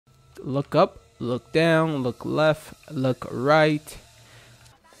look up, look down, look left, look right.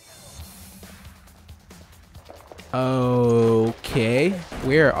 Okay,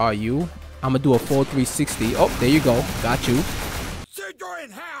 where are you? I'm gonna do a full 360. Oh, there you go. Got you.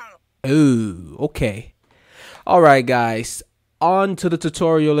 Oh, okay. All right, guys. On to the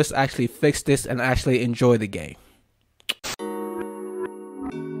tutorial. Let's actually fix this and actually enjoy the game.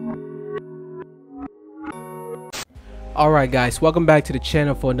 Alright guys, welcome back to the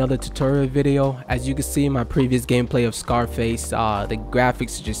channel for another tutorial video. As you can see in my previous gameplay of Scarface, the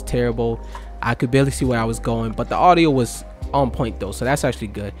graphics are just terrible. I could barely see where I was going, but the audio was on point though, so that's actually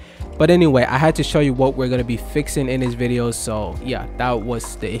good. But anyway, I had to show you what we're going to be fixing in this video, so yeah, that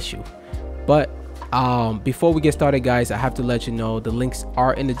was the issue. But before we get started guys, I have to let you know the links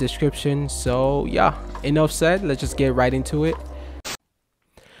are in the description. So yeah, enough said, let's just get right into it.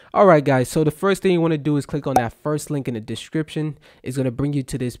 Alright guys, so the first thing you want to do is click on that first link in the description. It's going to bring you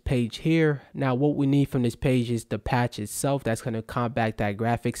to this page here. Now what we need from this page is the patch itself that's going to combat that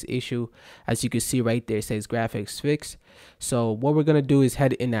graphics issue. As you can see right there, it says graphics fix. So what we're going to do is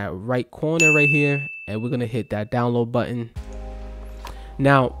head in that right corner right here, and we're going to hit that download button.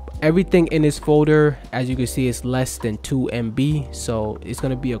 Now everything in this folder, as you can see, is less than 2 MB, so it's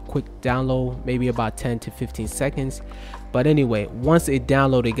going to be a quick download, maybe about 10 to 15 seconds. But anyway, once it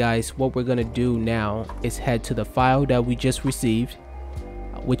downloaded guys, what we're going to do now is head to the file that we just received,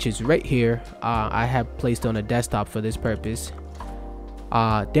 which is right here. I have placed on a desktop for this purpose.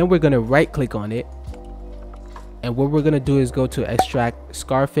 Then we're going to right click on it, and what we're going to do is go to extract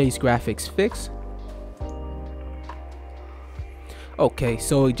Scarface graphics fix. Okay,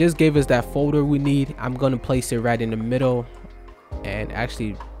 so it just gave us that folder we need. I'm going to place it right in the middle and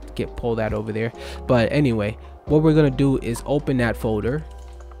actually pull that over there. But anyway, what we're going to do is open that folder,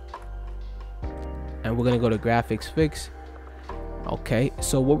 and we're going to go to graphics fix. Okay,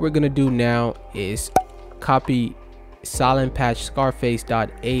 so what we're going to do now is copy silent patch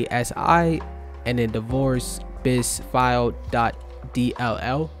scarface.asi and then divorce biz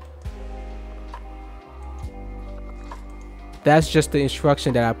file.dll. That's just the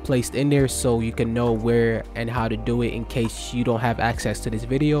instruction that I placed in there so you can know where and how to do it in case you don't have access to this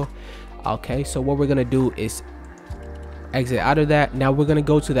video. Okay, so what we're gonna do is exit out of that. Now we're gonna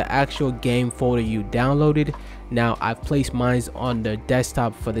go to the actual game folder you downloaded. Now I've placed mine on the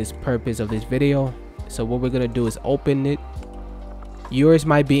desktop for this purpose of this video. So what we're gonna do is open it. Yours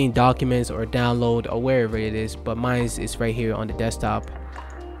might be in documents or download or wherever it is, but mine is right here on the desktop.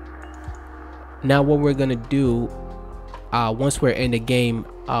 Now what we're gonna do, once we're in the game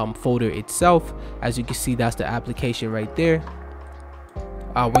folder itself, as you can see, that's the application right there.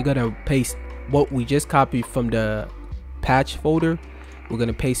 We're gonna paste what we just copied from the patch folder. We're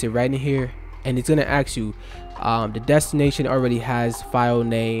gonna paste it right in here, and it's gonna ask you, the destination already has file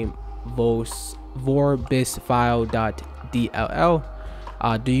name vorbisfile.dll.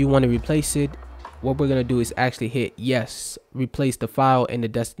 Do you want to replace it? What we're gonna do is actually hit yes, replace the file in the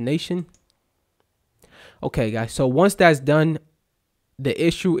destination. Okay guys, so once that's done, the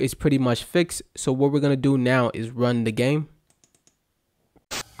issue is pretty much fixed. So what we're gonna do now is run the game.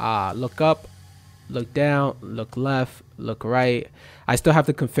 Look up, look down, look left, look right. I still have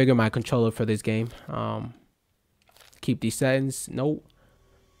to configure my controller for this game. Keep these settings, nope.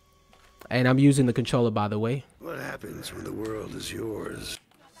 And I'm using the controller, by the way. What happens when the world is yours?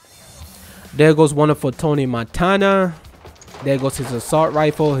 There goes wonderful Tony Montana. There goes his assault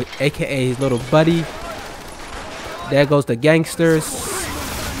rifle, aka his little buddy. There goes the gangsters.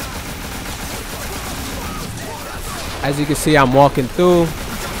 As you can see, I'm walking through.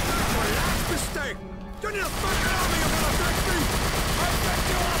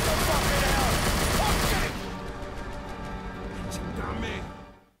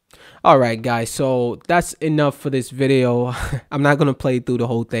 Alright guys, so that's enough for this video. I'm not going to play through the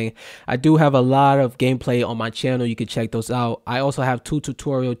whole thing. I do have a lot of gameplay on my channel. You can check those out. I also have 2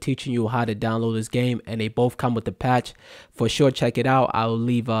 tutorials teaching you how to download this game, and they both come with the patch. For sure, check it out. I'll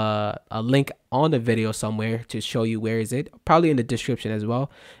leave a link on the video somewhere to show you where is it. Probably in the description as well.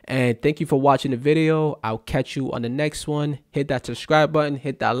 And thank you for watching the video. I'll catch you on the next one. Hit that subscribe button,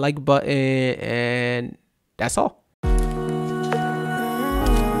 hit that like button, and that's all.